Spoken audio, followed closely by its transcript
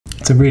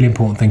a really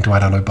important thing to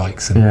add alloy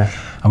bikes, and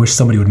I wish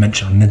somebody would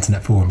mention it on an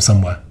internet forum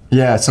somewhere.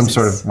 Yeah, some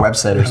sort of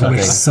website or something.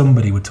 I wish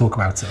somebody would talk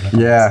about it.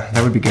 Yeah,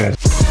 that would be good.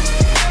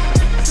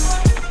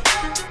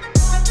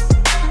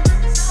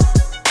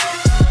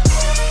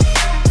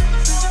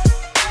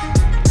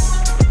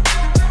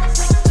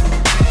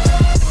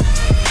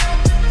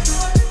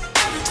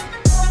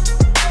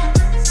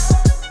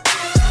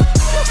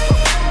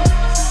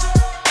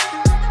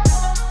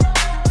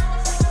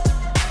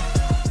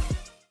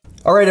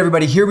 All right,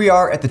 everybody, here we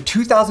are at the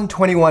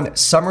 2021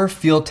 Summer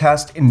Field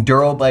Test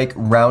Enduro Bike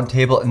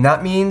Roundtable, and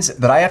that means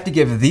that I have to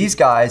give these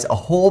guys a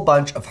whole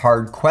bunch of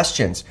hard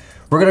questions.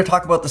 We're gonna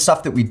talk about the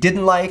stuff that we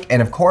didn't like,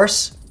 and of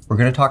course, we're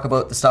gonna talk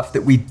about the stuff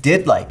that we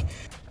did like.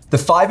 The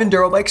 5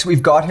 Enduro bikes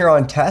we've got here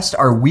on test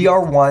are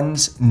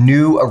WeAre1's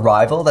new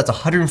arrival. That's a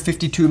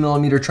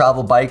 152mm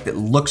travel bike that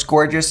looks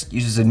gorgeous,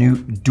 uses a new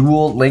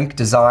dual link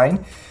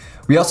design.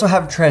 We also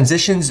have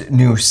Transition's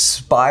new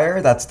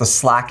Spire. That's the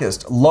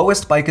slackest,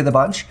 lowest bike of the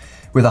bunch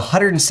with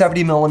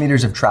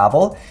 170mm of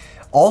travel.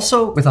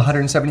 Also with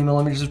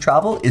 170mm of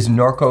travel is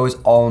Norco's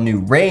all new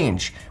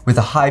Range with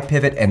a high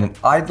pivot and an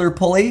idler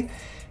pulley.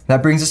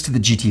 That brings us to the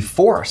GT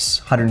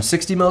Force,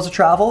 160mm of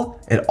travel.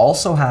 It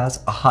also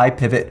has a high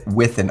pivot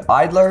with an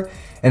idler.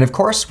 And of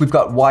course, we've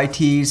got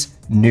YT's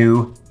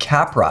new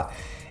Capra.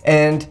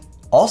 And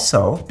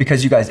also,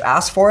 because you guys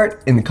asked for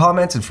it in the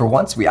comments, and for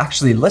once we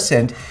actually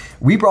listened,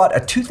 we brought a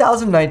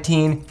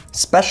 2019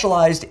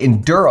 Specialized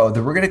Enduro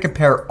that we're gonna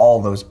compare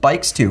all those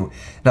bikes to.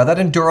 Now that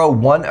Enduro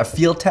won a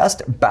field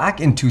test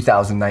back in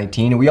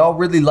 2019, and we all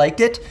really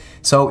liked it,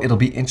 so it'll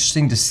be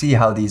interesting to see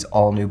how these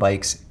all new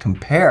bikes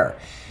compare.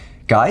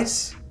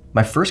 Guys,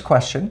 my first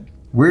question,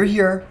 we're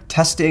here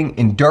testing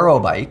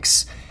Enduro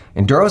bikes.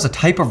 Enduro is a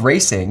type of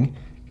racing.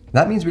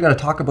 That means we gotta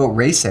talk about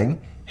racing.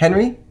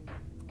 Henry,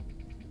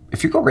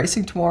 if you go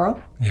racing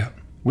tomorrow,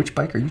 which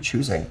bike are you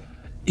choosing?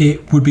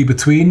 It would be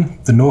between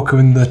the Norco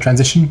and the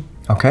Transition.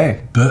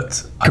 Okay.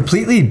 But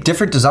completely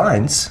different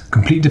designs.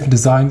 Completely different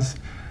designs,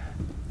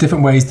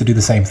 different ways to do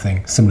the same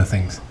thing, similar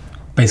things.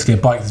 Basically a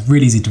bike that's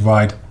really easy to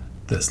ride,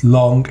 that's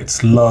long,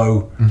 it's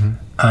low,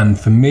 and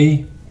for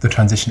me, the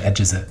Transition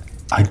edges it.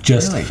 I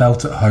just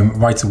felt at home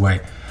right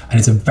away, and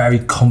it's a very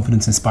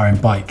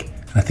confidence-inspiring bike.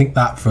 And I think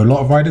that for a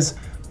lot of riders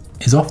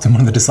is often one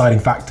of the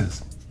deciding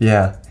factors.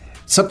 Yeah.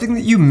 Something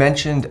that you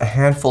mentioned a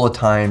handful of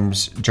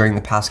times during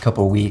the past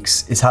couple of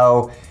weeks is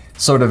how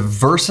sort of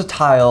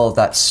versatile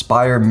that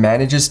Spire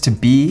manages to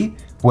be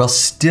while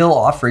still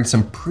offering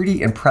some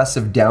pretty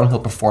impressive downhill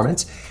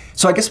performance.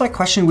 So I guess my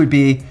question would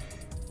be,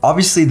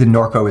 obviously the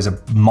Norco is a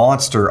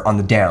monster on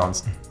the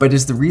downs, but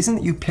is the reason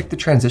that you picked the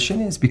Transition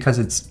is because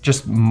it's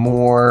just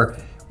more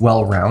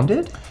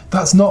well-rounded?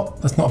 That's not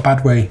a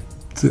bad way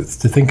to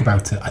think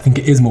about it. I think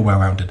it is more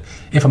well-rounded.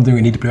 If I'm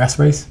doing an EWS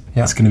race,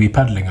 it's going to be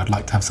pedaling. I'd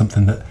like to have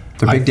something that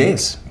they're big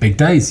days. Big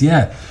days,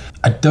 yeah.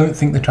 I don't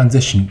think the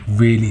Transition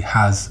really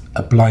has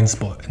a blind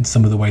spot in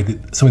some of the way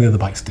that some of the other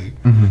bikes do.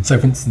 So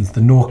for instance,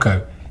 the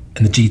Norco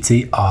and the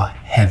GT are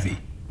heavy.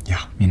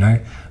 Yeah. You know,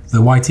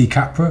 the YT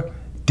Capra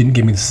didn't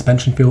give me the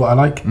suspension feel that I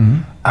like.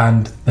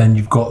 And then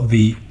you've got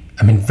the,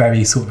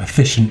 very sort of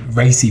efficient,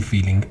 racy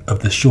feeling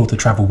of the shorter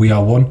travel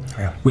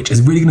WeAre1, which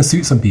is really gonna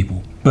suit some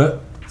people.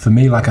 But for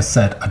me, like I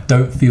said, I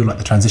don't feel like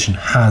the Transition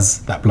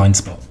has that blind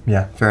spot.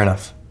 Yeah, fair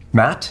enough.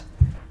 Matt?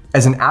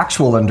 As an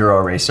actual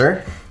Enduro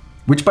racer,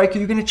 which bike are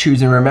you gonna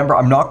choose? And remember,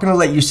 I'm not gonna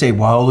let you say,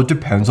 well, it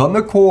depends on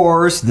the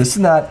course, this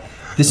and that.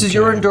 This is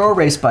your Enduro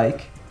race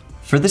bike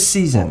for the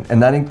season,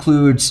 and that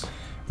includes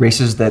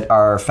races that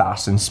are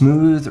fast and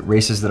smooth,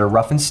 races that are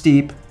rough and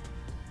steep.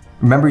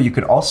 Remember, you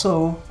could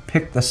also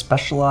pick the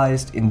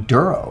Specialized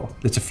Enduro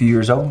that's a few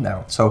years old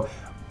now. So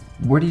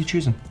what are you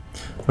choosing?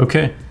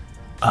 Okay,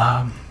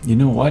 you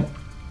know what?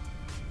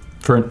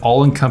 For an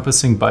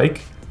all-encompassing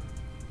bike,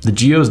 the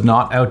Geo's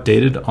not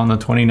outdated on the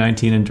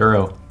 2019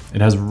 Enduro.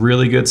 It has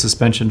really good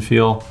suspension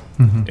feel.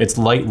 It's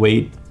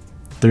lightweight.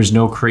 There's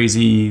no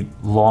crazy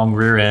long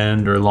rear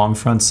end or long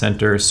front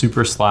center,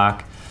 super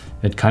slack.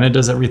 It kind of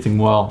does everything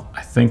well.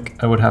 I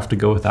think I would have to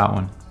go with that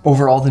one.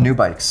 Over all the new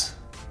bikes?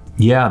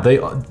 Yeah,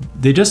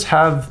 they just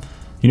have,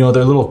 you know,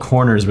 their little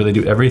corners where they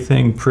do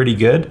everything pretty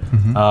good.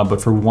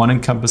 But for one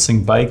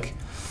encompassing bike,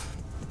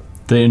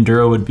 the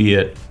Enduro would be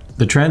it.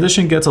 The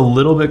Transition gets a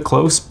little bit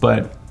close,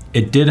 but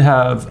it did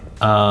have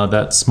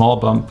that small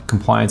bump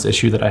compliance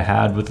issue that I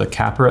had with the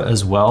Capra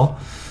as well.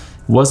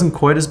 Wasn't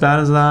quite as bad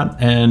as that,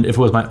 and if it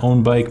was my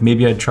own bike,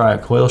 maybe I'd try a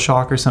coil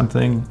shock or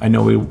something. I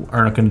know we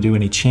aren't going to do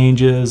any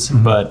changes,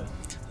 but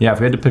yeah, if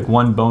we had to pick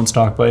one bone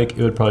stock bike,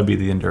 it would probably be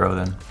the Enduro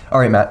then. All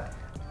right, Matt,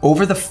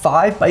 over the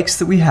 5 bikes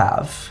that we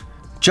have,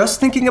 just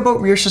thinking about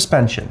rear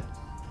suspension,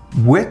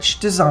 which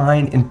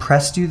design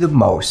impressed you the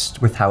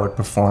most with how it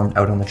performed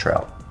out on the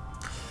trail?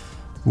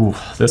 Ooh,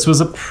 this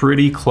was a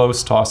pretty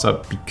close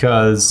toss-up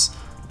because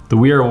the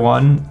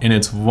WeAre1 in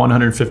its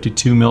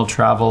 152mm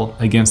travel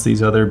against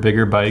these other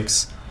bigger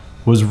bikes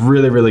was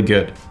really, really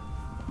good.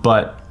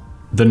 But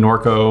the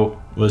Norco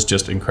was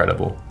just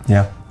incredible.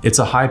 Yeah. It's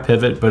a high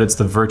pivot, but it's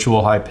the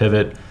virtual high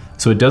pivot.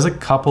 So it does a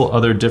couple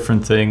other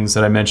different things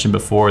that I mentioned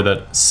before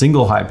that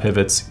single high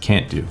pivots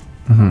can't do.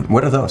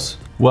 What are those?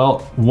 Well,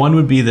 one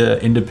would be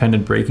the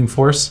independent braking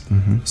force.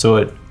 So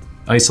it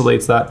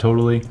isolates that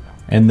totally.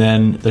 And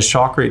then the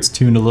shock rate's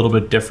tuned a little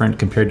bit different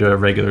compared to a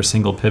regular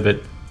single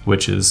pivot,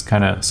 which is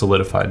kind of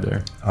solidified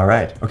there. All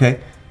right. Okay.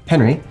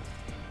 Henry,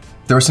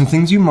 there were some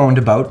things you moaned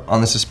about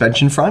on the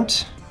suspension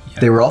front.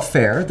 They were all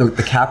fair. The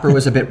Capra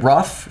was a bit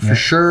rough, for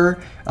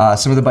sure.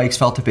 Some of the bikes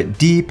felt a bit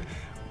deep.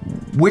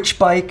 Which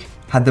bike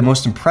had the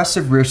most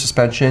impressive rear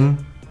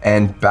suspension?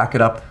 And back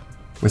it up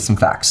with some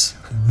facts.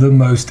 The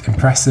most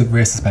impressive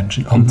rear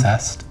suspension on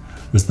test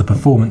was the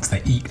performance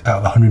they eked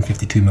out of the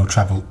 152mm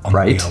travel on the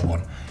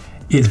VR1.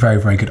 It's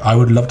very, very good. I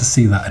would love to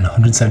see that in a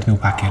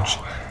 170mm package.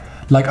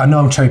 Like, I know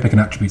I'm cherry picking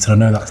attributes, and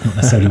I know that's not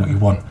necessarily what you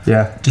want.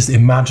 Just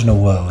imagine a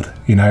world,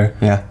 you know,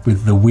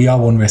 with the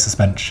VR1 rear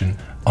suspension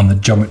on the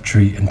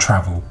geometry and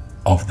travel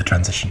of the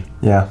transition.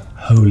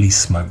 Holy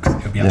smokes,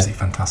 it would be absolutely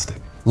fantastic.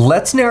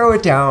 Let's narrow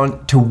it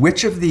down to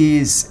which of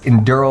these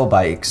enduro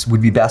bikes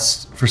would be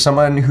best for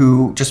someone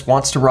who just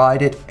wants to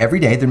ride it every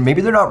day.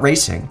 Maybe they're not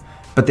racing,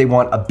 but they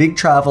want a big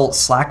travel,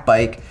 slack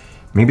bike.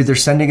 Maybe they're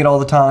sending it all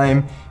the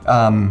time,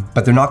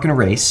 but they're not gonna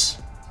race.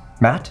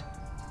 Matt,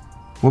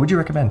 what would you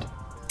recommend?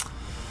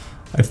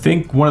 I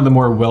think one of the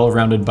more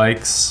well-rounded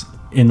bikes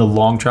in the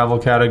long travel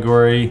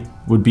category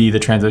would be the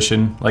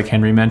Transition, like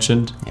Henry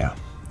mentioned.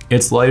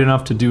 It's light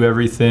enough to do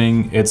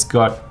everything. It's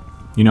got,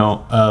 you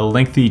know, a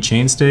lengthy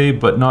chainstay,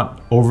 but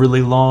not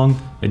overly long.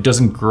 It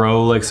doesn't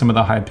grow like some of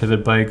the high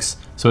pivot bikes,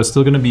 so it's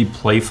still gonna be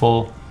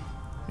playful.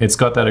 It's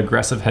got that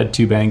aggressive head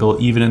tube angle,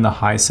 even in the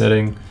high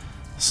setting.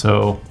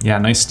 So yeah,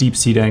 nice steep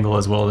seat angle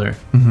as well there.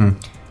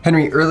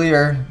 Henry,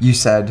 earlier you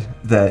said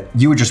that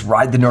you would just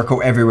ride the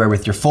Norco everywhere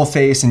with your full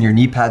face and your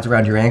knee pads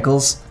around your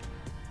ankles.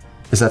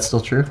 Is that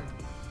still true?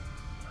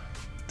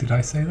 Did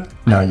I say that?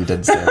 No, you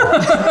didn't say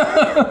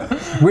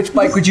that. Which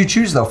bike would you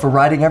choose though for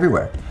riding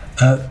everywhere?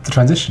 The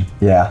Transition.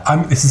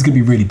 This is going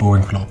to be really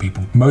boring for a lot of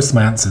people. Most of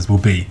my answers will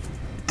be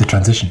the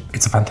Transition.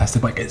 It's a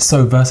fantastic bike. It's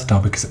so versatile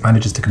because it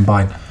manages to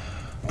combine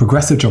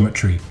progressive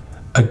geometry,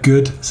 a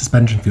good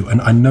suspension feel,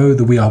 and I know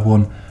the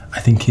VR1 I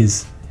think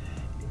is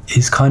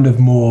kind of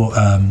more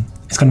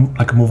it's kind of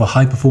like more of a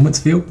high performance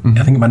feel.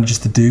 I think it manages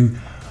to do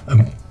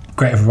a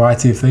great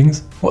variety of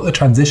things. What the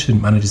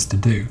Transition manages to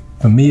do,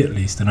 for me at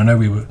least, and I know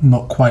we were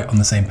not quite on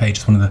the same page,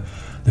 it's one of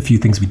the few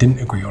things we didn't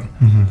agree on,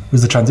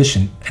 was the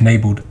Transition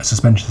enabled a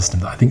suspension system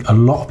that I think a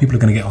lot of people are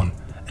going to get on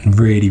and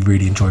really,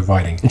 really enjoy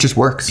riding. It just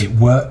works. It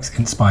works,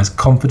 inspires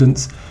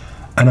confidence,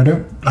 and I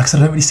don't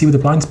really see where the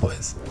blind spot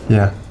is.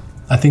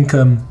 I think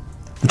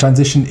the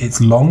Transition,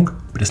 it's long,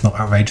 but it's not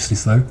outrageously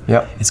slow.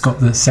 It's got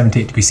the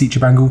 78-degree seat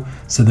tube angle,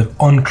 so the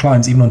on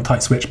climbs, even on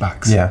tight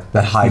switchbacks.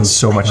 That hides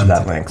so much of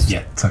that length.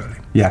 Totally.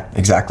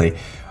 Exactly.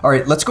 All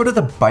right, let's go to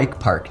the bike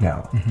park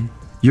now.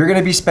 You're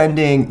gonna be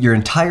spending your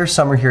entire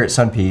summer here at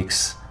Sun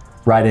Peaks,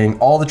 riding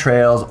all the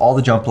trails, all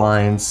the jump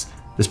lines.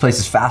 This place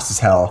is fast as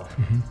hell.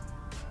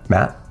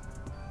 Matt?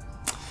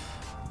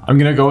 I'm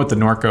gonna go with the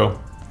Norco.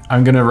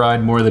 I'm gonna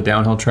ride more of the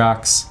downhill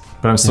tracks,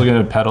 but I'm still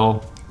gonna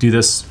pedal, do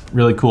this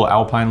really cool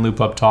alpine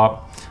loop up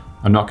top.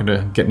 I'm not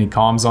gonna get any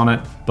comms on it,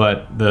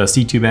 but the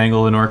C-tube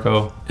angle in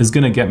Norco is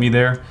gonna get me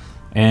there.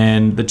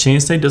 And the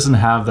chainstay doesn't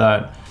have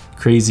that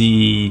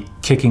crazy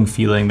kicking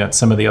feeling that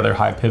some of the other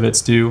high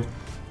pivots do.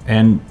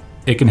 And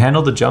it can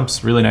handle the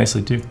jumps really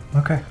nicely too.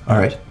 Okay, all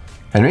right.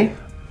 Henry?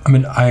 I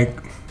mean, I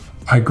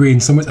agree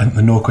in some ways. I think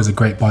the Norco is a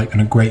great bike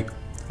and a great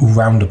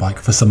all-rounder bike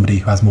for somebody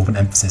who has more of an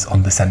emphasis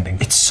on descending.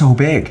 It's so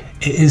big.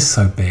 It is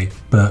so big,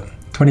 but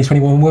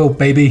 2021 will,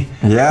 baby.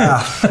 You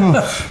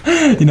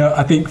know,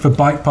 I think for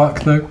bike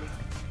park though,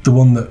 the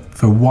one that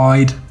for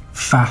wide,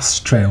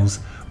 fast trails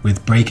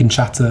with brake and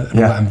chatter and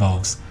all that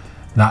involves,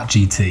 that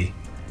GT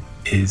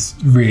is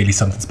really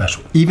something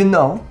special. Even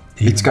though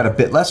it's got a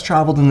bit less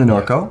travel than the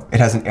Norco, it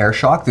has an air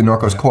shock, the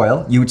Norco's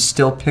coil, you would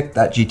still pick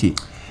that GT.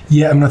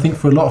 I mean, I think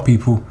for a lot of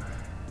people,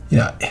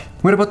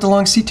 What about the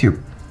long C-tube?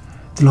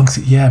 The long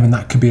seat, I mean,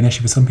 that could be an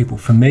issue for some people.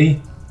 For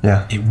me,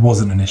 it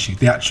wasn't an issue.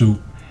 The actual,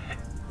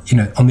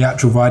 on the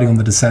actual riding on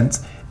the descent,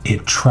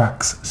 it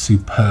tracks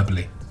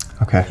superbly.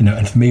 Okay.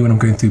 And for me, when I'm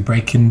going through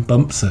braking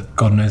bumps at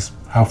God knows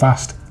how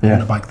fast, I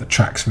want a bike that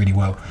tracks really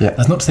well.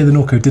 That's not to say the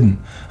Norco didn't.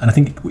 And I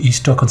think you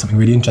struck on something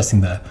really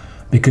interesting there,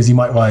 because you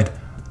might ride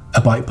a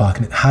bike park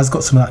and it has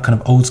got some of that kind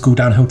of old school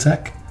downhill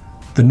tech.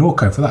 The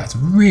Norco for that, it's a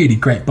really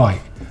great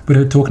bike. But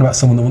we're talking about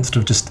someone that wants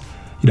to just,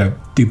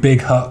 do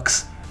big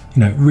hucks,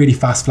 really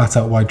fast, flat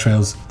out wide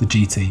trails. The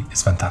GT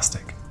is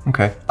fantastic.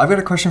 Okay. I've got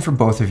a question for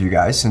both of you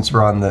guys, since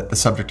we're on the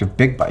subject of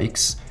big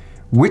bikes.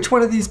 Which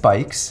one of these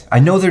bikes, I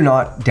know they're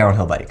not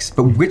downhill bikes,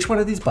 but which one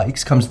of these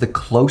bikes comes the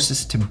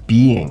closest to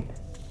being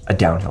a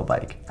downhill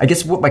bike? I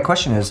guess what my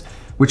question is,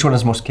 which one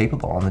is most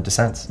capable on the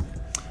descents?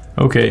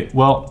 Okay,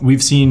 well,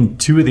 we've seen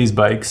two of these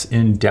bikes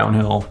in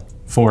downhill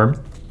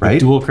form, right?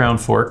 Dual crown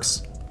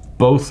forks,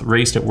 both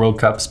raced at World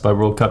Cups by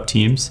World Cup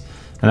teams,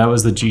 and that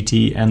was the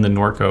GT and the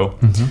Norco.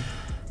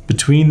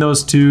 Between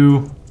those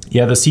two,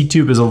 the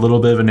C-tube is a little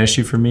bit of an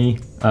issue for me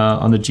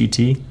on the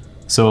GT,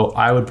 so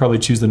I would probably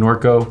choose the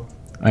Norco.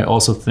 I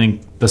also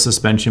think the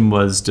suspension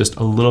was just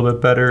a little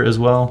bit better as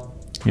well.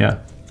 Yeah.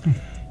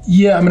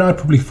 Yeah, I mean, I'd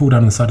probably fall down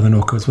on the side of the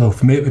Norco as well.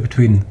 For me, it would be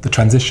between the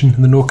transition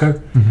and the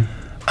Norco.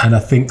 And I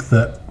think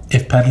that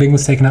if pedaling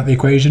was taken out of the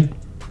equation,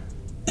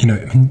 you know,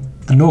 I mean,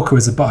 the Norco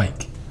is a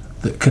bike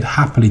that could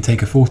happily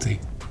take a 40.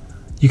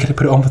 You could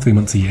put it on for 3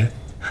 months a year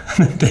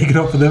and then take it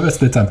off for the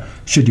rest of the time,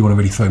 should you want to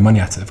really throw money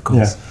at it, of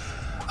course.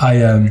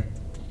 I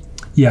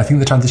think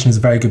the transition is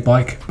a very good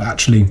bike, but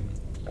actually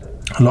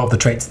a lot of the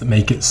traits that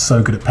make it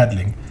so good at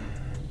pedaling,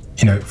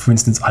 you know, for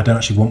instance, I don't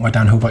actually want my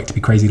downhill bike to be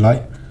crazy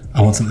light.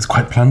 I want something that's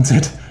quite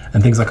planted,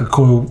 and things like a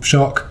coil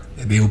shock,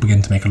 they all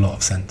begin to make a lot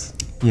of sense.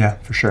 Yeah,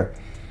 for sure.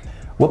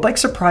 What bike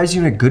surprised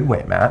you in a good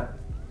way, Matt?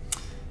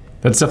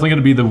 That's definitely going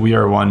to be the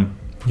VR1.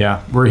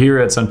 Yeah, we're here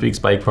at Sun Peaks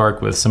Bike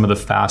Park with some of the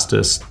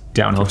fastest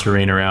downhill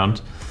terrain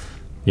around.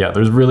 Yeah,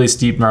 there's really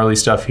steep, gnarly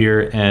stuff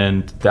here,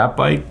 and that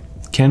bike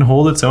can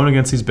hold its own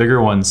against these bigger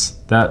ones.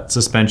 That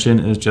suspension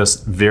is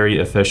just very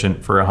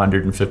efficient for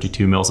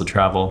 152 mils of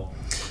travel.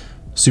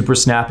 Super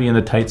snappy in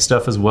the tight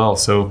stuff as well,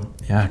 so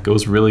yeah, it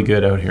goes really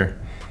good out here.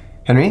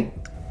 Henry?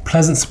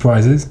 Pleasant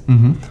surprises.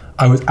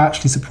 I was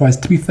actually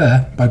surprised, to be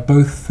fair, by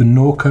both the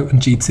Norco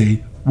and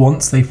GT.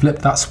 Once they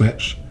flipped that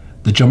switch,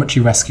 the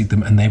geometry rescued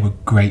them, and they were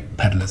great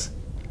pedalers.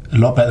 A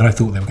lot better than I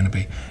thought they were going to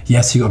be.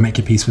 Yes, you got to make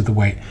your peace with the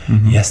weight.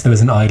 Yes, there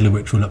was an idler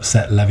which will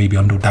upset Levy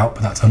beyond all doubt,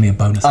 but that's only a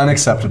bonus.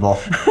 Unacceptable.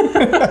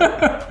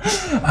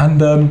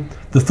 And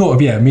the thought of,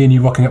 me and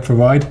you rocking up for a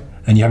ride,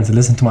 and you having to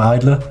listen to my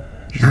idler,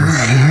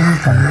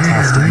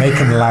 fantastic. Make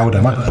them louder.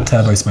 I might put a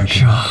turbo smoke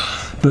in.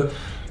 But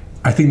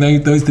I think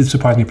those did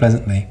surprise me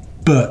pleasantly.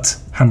 But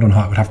hand on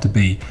heart would have to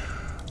be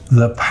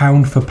the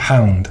pound for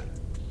pound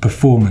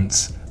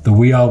performance the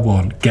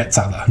VR1 gets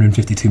out of that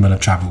 152 mil of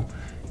travel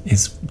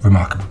is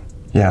remarkable.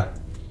 Yeah.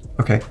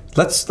 Okay.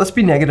 Let's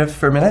be negative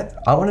for a minute.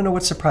 I want to know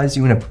what surprised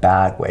you in a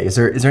bad way. Is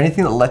there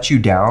anything that let you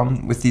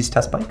down with these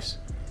test bikes?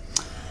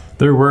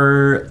 There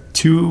were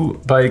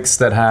 2 bikes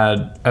that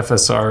had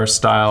FSR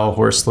style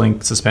horse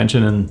link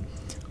suspension, and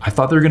I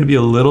thought they were going to be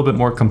a little bit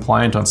more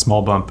compliant on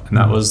small bump, and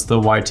that was the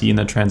YT and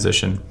the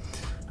transition.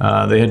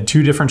 They had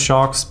 2 different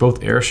shocks,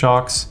 both air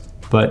shocks,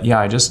 but yeah,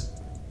 I just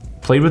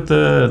played with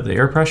the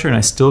air pressure, and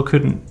I still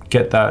couldn't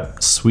get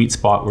that sweet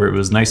spot where it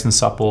was nice and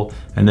supple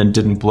and then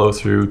didn't blow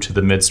through to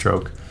the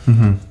mid-stroke.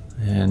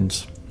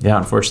 And yeah,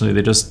 unfortunately,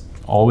 they just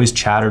always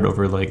chattered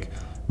over like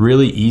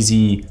really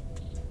easy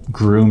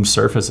groomed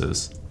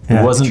surfaces.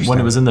 It wasn't when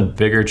it was in the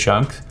bigger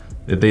chunk,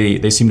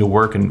 they seemed to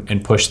work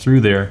and push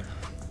through there.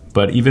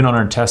 But even on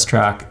our test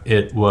track,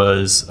 it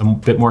was a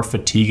bit more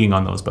fatiguing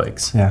on those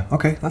bikes. Yeah,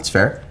 okay, that's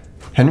fair.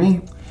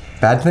 Henry,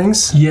 bad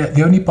things? Yeah,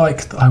 the only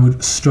bike that I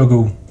would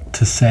struggle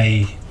to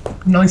say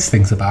nice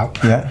things about.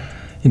 Yeah.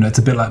 You know,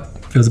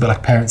 feels a bit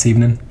like parents'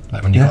 evening.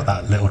 Like when you got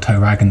that little toe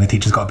rag and the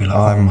teacher's got to be like,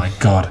 oh my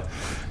God,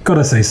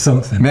 gotta say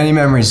something. Many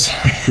memories.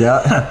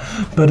 Yeah.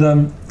 But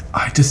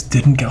I just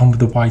didn't get on with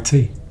the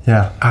YT.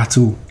 Yeah. At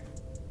all.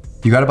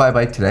 You got to buy a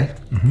bike today.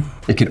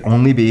 It could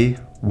only be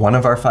one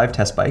of our 5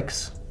 test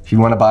bikes. If you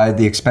want to buy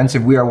the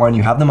expensive VR1,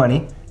 you have the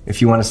money. If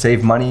you want to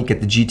save money,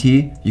 get the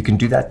GT, you can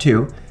do that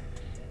too.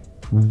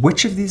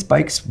 Which of these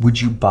bikes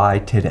would you buy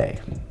today?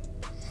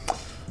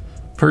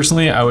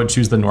 Personally, I would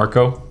choose the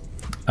Norco.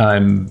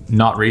 I'm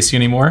not racing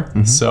anymore,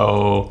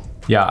 so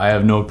yeah, I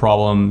have no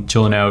problem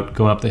chilling out,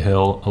 going up the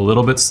hill a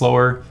little bit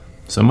slower.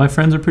 Some of my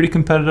friends are pretty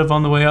competitive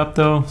on the way up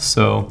though,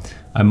 so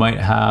I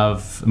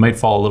might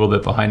fall a little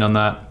bit behind on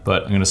that,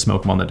 but I'm going to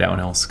smoke them on the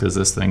downhills because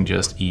this thing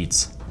just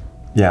eats.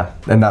 Yeah,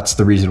 and that's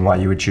the reason why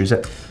you would choose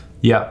it?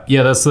 Yeah,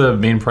 that's the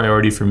main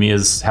priority for me,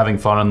 is having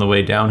fun on the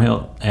way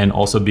downhill and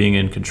also being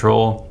in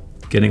control,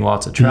 getting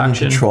lots of traction.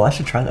 Being in control, I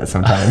should try that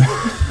sometime.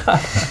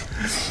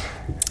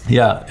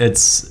 Yeah,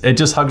 it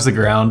just hugs the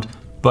ground,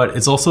 but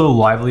it's also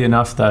lively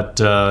enough that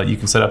you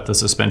can set up the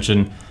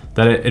suspension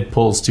that it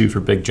pulls too for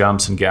big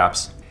jumps and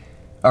gaps.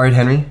 All right,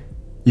 Henry,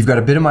 you've got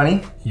a bit of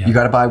money. Yeah. You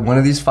got to buy one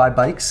of these 5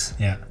 bikes.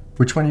 Yeah.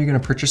 Which one are you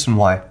going to purchase and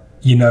why?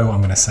 You know what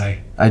I'm going to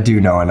say. I do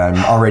know, and I'm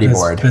already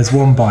bored. There's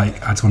one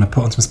bike I just want to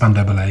put on some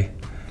Spandau Ballet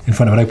in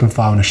front of an open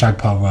fire on a shag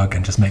pile rug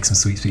and just make some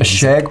sweet music. A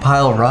shag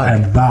pile rug?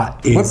 And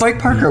that is... What bike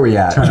park are we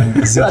at?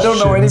 I don't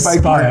know any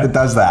bike park that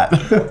does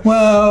that.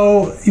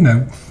 Well, you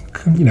know,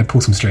 pull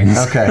some strings.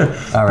 Okay,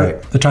 all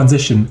right. The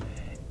transition,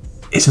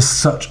 it's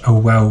just such a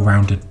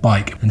well-rounded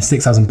bike. And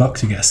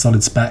 $6,000, you get a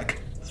solid spec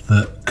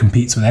that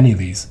competes with any of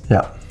these.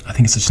 Yeah. I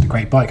think it's just a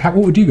great bike. What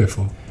would you go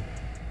for?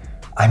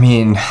 I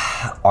mean,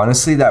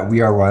 honestly, that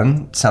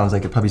VR1 sounds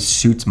like it probably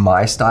suits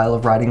my style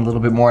of riding a little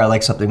bit more. I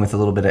like something with a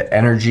little bit of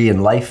energy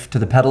and life to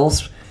the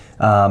pedals.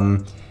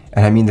 And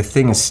I mean, the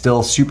thing is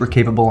still super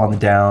capable on the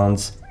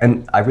downs.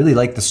 And I really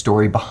like the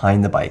story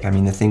behind the bike. I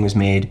mean, the thing was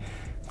made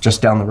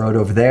just down the road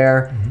over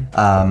there.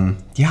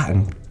 Yeah,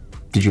 and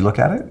did you look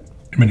at it?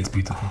 I mean, it's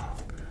beautiful.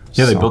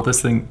 Yeah, they built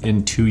this thing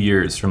in 2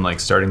 years from like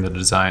starting the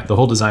design. The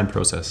whole design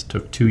process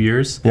took 2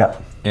 years. Yeah.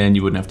 And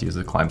you wouldn't have to use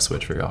the climb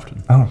switch very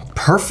often. Oh,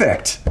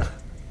 perfect.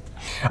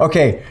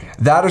 Okay,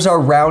 that is our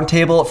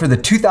roundtable for the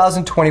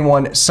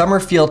 2021 Summer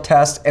Field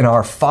Test and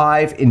our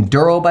 5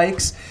 Enduro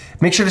bikes.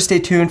 Make sure to stay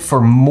tuned for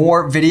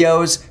more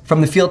videos from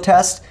the field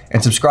test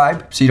and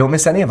subscribe so you don't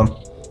miss any of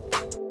them.